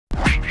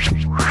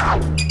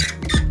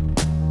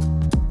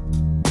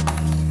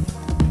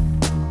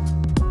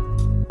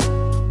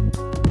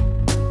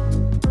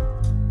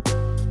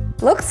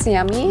Looks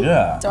yummy.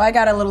 Yeah. So I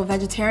got a little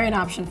vegetarian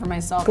option for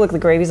myself. Look, the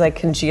gravy's like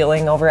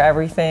congealing over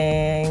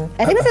everything.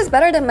 I think this is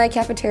better than my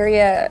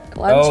cafeteria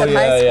lunch at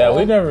high school. Yeah,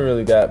 we never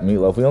really got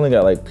meatloaf. We only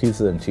got like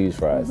pizza and cheese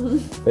fries.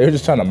 They were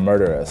just trying to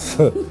murder us.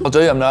 I'll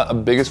tell you, I'm not a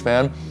biggest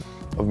fan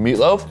of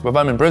meatloaf, but if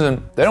I'm in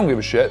prison, they don't give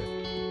a shit.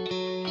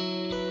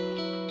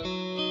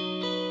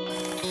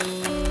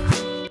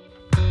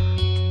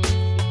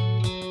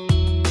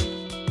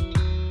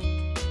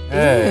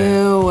 Hey.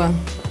 Ew.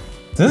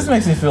 This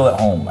makes me feel at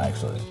home,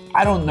 actually.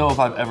 I don't know if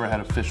I've ever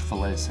had a fish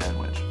fillet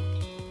sandwich.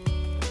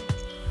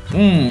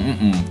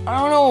 I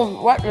don't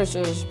know what this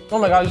is. Oh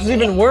my God, this is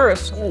even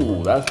worse.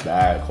 Ooh, that's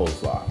bad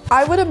coleslaw.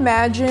 I would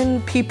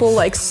imagine people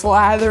like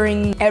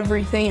slathering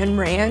everything in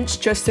ranch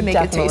just to make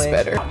it taste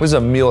better. This is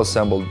a meal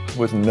assembled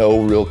with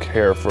no real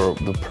care for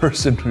the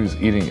person who's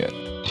eating it.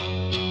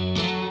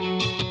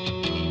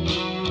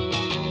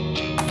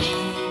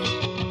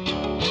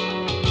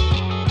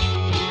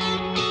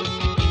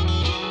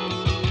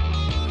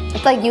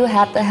 It's like you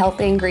had the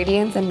healthy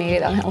ingredients and made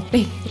it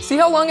unhealthy. See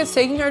how long it's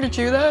taking her to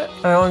chew that?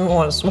 I don't even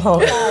want to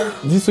swallow it.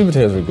 These sweet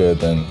potatoes are good,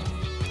 then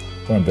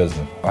we're in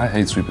business. I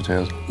hate sweet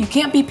potatoes. You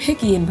can't be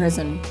picky in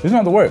prison. These are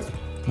not the worst.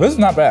 This is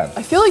not bad.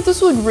 I feel like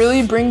this would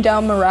really bring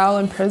down morale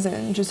in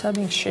prison, just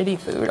having shitty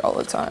food all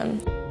the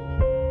time.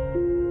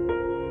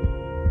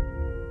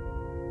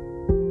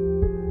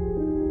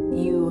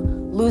 You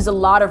lose a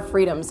lot of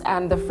freedoms,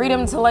 and the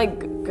freedom to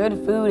like good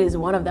food is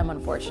one of them,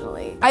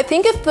 unfortunately. I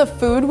think if the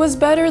food was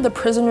better, the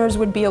prisoners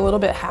would be a little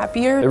bit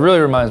happier. It really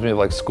reminds me of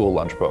like school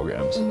lunch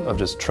programs, of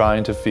just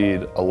trying to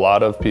feed a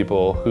lot of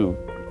people who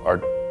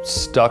are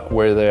stuck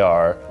where they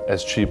are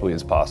as cheaply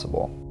as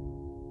possible.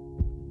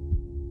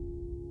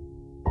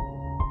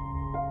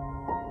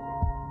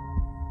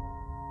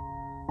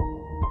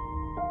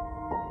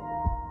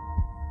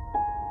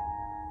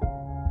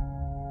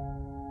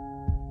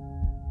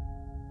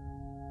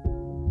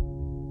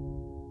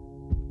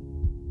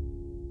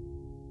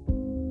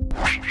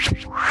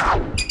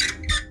 Wow.